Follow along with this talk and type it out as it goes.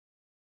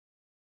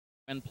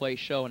and play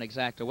show and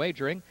exacta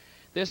wagering.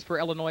 This for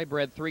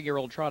Illinois-bred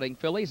 3-year-old trotting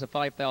fillies, a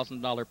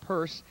 $5,000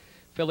 purse.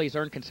 Fillies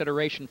earn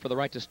consideration for the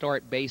right to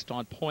start based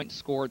on points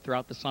scored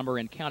throughout the summer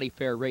in county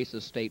fair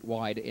races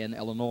statewide in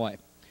Illinois.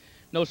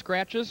 No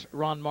scratches.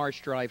 Ron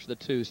Marsh drives the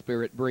 2,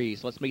 Spirit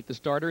Breeze. Let's meet the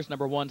starters.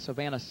 Number 1,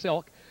 Savannah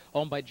Silk,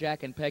 owned by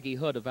Jack and Peggy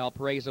Hood of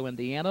Valparaiso,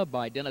 Indiana,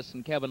 by Dennis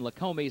and Kevin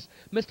Lacombe's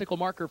Mystical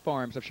Marker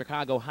Farms of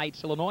Chicago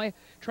Heights, Illinois,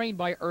 trained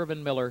by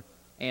Irvin Miller.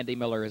 Andy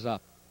Miller is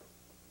up.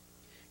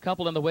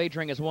 Couple in the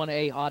wagering is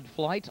 1A Odd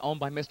Flight, owned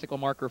by Mystical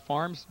Marker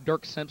Farms,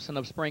 Dirk Simpson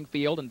of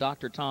Springfield and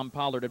Dr. Tom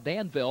Pollard of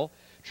Danville,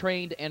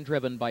 trained and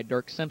driven by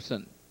Dirk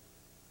Simpson.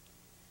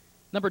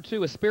 Number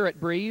 2 is Spirit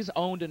Breeze,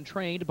 owned and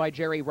trained by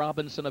Jerry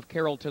Robinson of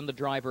Carrollton. The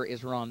driver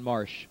is Ron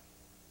Marsh.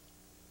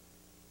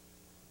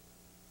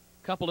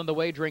 Couple in the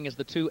wagering is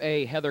the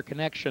 2A Heather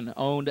Connection,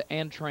 owned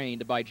and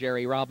trained by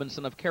Jerry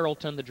Robinson of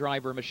Carrollton. The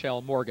driver,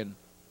 Michelle Morgan.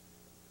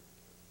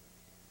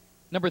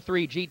 Number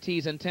 3,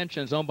 GT's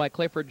Intentions, owned by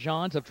Clifford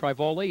Johns of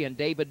Trivoli and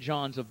David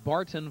Johns of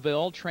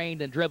Bartonville,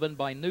 trained and driven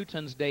by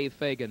Newton's Dave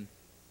Fagan.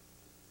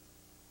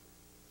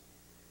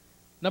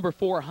 Number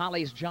 4,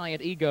 Holly's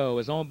Giant Ego,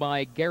 is owned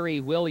by Gary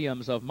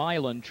Williams of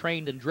Milan,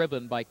 trained and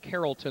driven by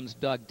Carrollton's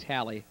Doug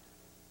Talley.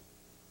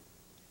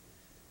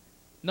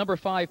 Number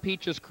 5,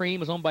 Peaches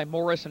Cream, is owned by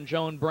Morris and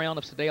Joan Brown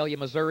of Sedalia,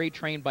 Missouri,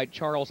 trained by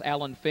Charles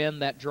Allen Finn.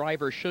 That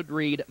driver should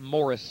read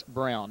Morris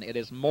Brown. It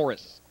is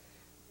Morris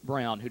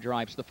Brown who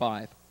drives the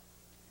 5.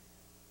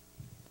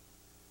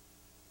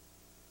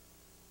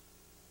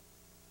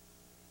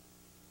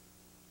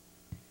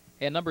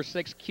 And number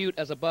 6, Cute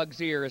as a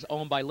Bug's Ear, is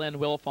owned by Lynn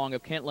Wilfong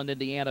of Kentland,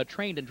 Indiana,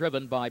 trained and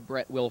driven by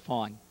Brett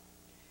Wilfong.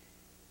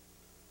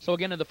 So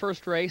again, in the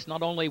first race,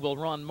 not only will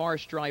Ron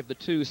Marsh drive the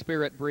 2,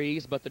 Spirit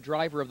Breeze, but the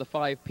driver of the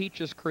 5,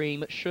 Peaches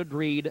Cream, should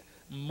read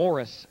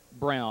Morris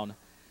Brown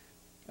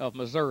of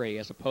Missouri,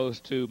 as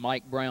opposed to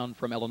Mike Brown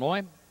from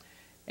Illinois.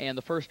 And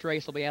the first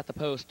race will be at the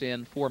post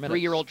in 4 minutes.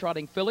 3-year-old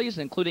trotting fillies,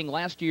 including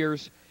last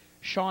year's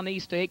Shawnee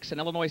Stakes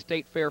and Illinois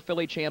State Fair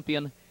filly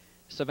champion,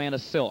 Savannah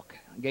Silk.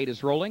 Gate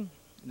is rolling.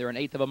 They're an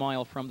 1/8 of a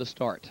mile from the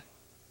start.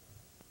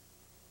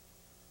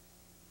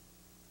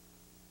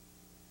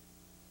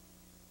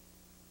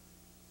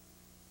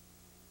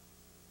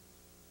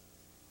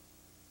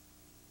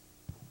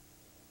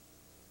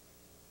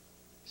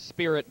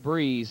 Spirit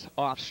Breeze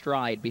off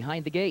stride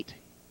behind the gate.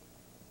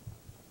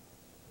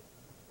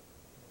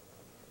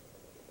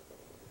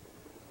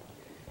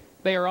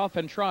 They are off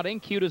and trotting.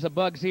 Cute as a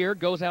Bug's Ear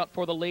goes out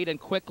for the lead and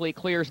quickly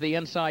clears the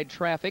inside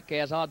traffic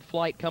as Odd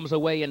Flight comes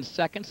away in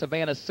second.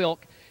 Savannah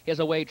Silk is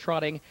away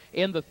trotting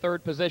in the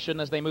 3rd position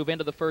as they move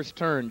into the first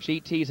turn.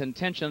 GT's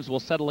Intentions will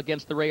settle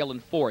against the rail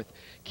in 4th.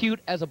 Cute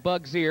as a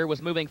Bug's Ear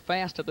was moving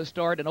fast at the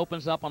start and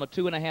opens up on a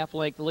 2.5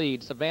 length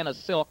lead. Savannah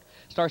Silk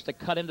starts to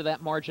cut into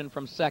that margin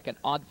from 2nd.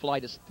 Odd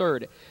Flight is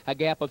 3rd. A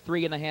gap of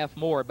 3.5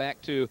 more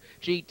back to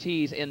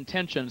GT's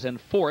Intentions in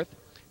 4th.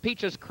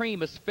 Peaches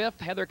Cream is 5th.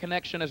 Heather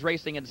Connection is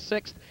racing in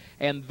 6th.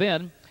 And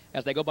then,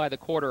 as they go by the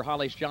quarter,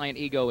 Holly's Giant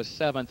Ego is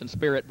 7th and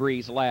Spirit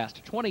Breeze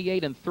last.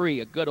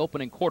 28-3, a good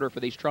opening quarter for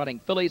these trotting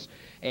fillies.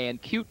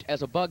 And Cute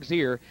as a Bug's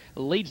Ear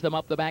leads them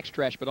up the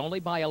backstretch, but only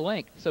by a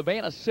length.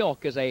 Savannah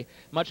Silk is a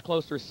much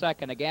closer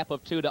 2nd. A gap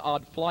of 2 to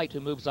Odd Flight,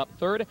 who moves up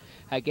 3rd.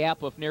 A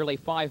gap of nearly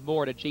 5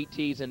 more to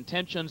GT's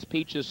Intentions,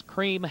 Peaches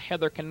Cream,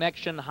 Heather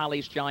Connection,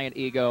 Holly's Giant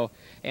Ego,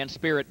 and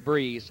Spirit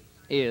Breeze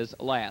is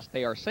last.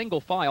 They are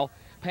single file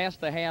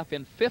past the half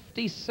in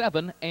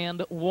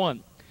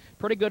 57-1.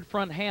 Pretty good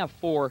front half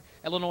for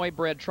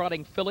Illinois-bred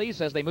trotting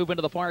fillies as they move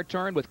into the far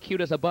turn, with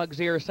Cute as a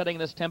Bug's Ear setting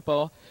this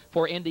tempo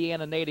for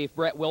Indiana native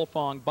Brett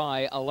Wilfong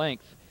by a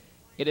length.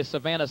 It is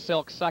Savannah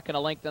Silk 2nd,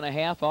 1.5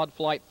 lengths. Odd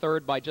Flight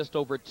 3rd by just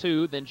over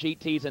 2. Then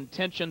GT's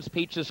Intentions,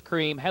 Peaches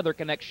Cream, Heather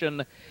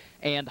Connection,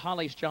 and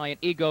Holly's Giant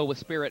Ego with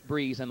Spirit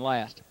Breeze in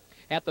last.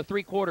 At the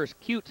 3/4,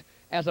 Cute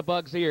as a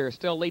Bug's Ear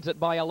still leads it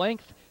by a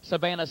length.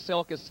 Savannah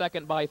Silk is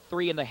 2nd by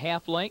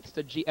 3.5 lengths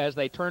as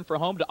they turn for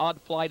home to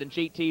Odd Flight and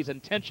GT's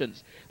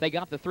Intentions. They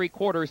got the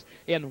 3/4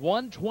 in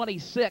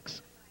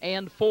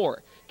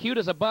 1:26-4. Cute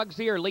as a Bug's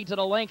Ear leads at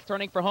a length,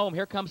 turning for home.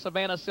 Here comes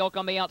Savannah Silk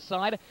on the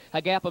outside.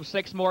 A gap of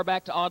 6 more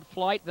back to Odd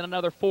Flight, then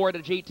another 4 to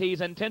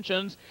GT's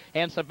Intentions.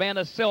 And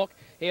Savannah Silk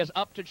is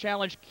up to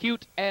challenge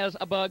Cute as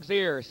a Bug's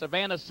Ear.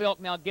 Savannah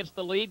Silk now gets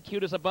the lead.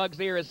 Cute as a Bug's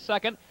Ear is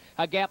 2nd.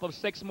 A gap of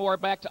 6 more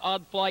back to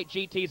Odd Flight,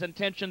 GT's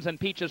Intentions, and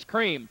Peaches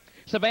Cream.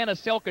 Savannah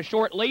Silk a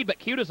short lead, but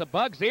Cute as a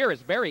Bug's Ear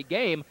is very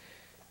game.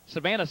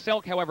 Savannah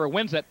Silk, however,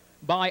 wins it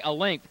by a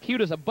length. Cute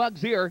as a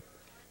Bug's Ear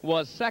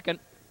was 2nd,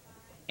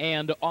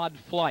 and Odd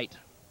Flight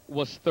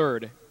was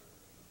 3rd.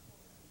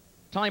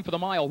 Time for the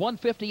mile,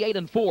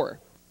 1:58-4.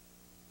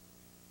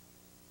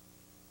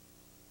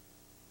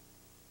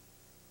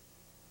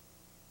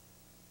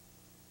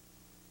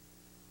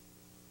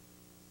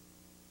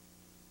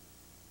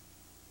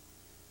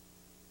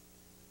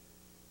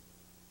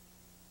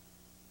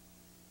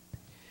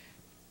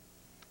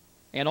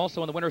 And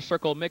also in the winner's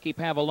circle, Mickey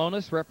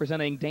Pavlonis,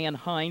 representing Dan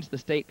Hines, the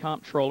state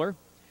comptroller,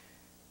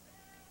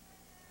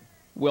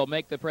 will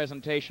make the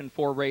presentation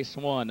for race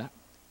 1.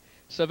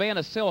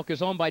 Savannah Silk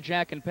is owned by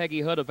Jack and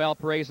Peggy Hood of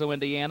Valparaiso,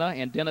 Indiana,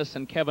 and Dennis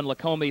and Kevin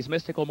Lacombe's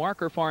Mystical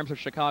Marker Farms of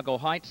Chicago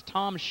Heights.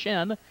 Tom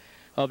Shin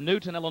of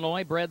Newton,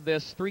 Illinois, bred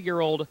this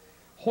 3-year-old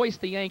Hoist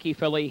the Yankee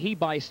filly, he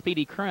by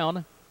Speedy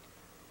Crown.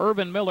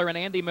 Irvin Miller and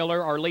Andy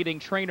Miller are leading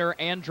trainer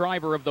and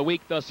driver of the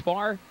week thus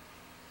far.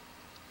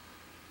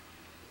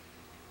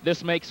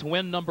 This makes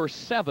win number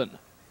 7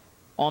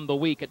 on the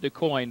week at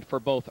DuQuoin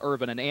for both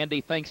Irvin and Andy,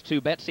 thanks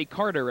to Betsy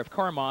Carter of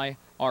Carmi,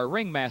 our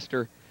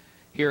ringmaster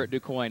here at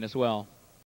DuQuoin as well.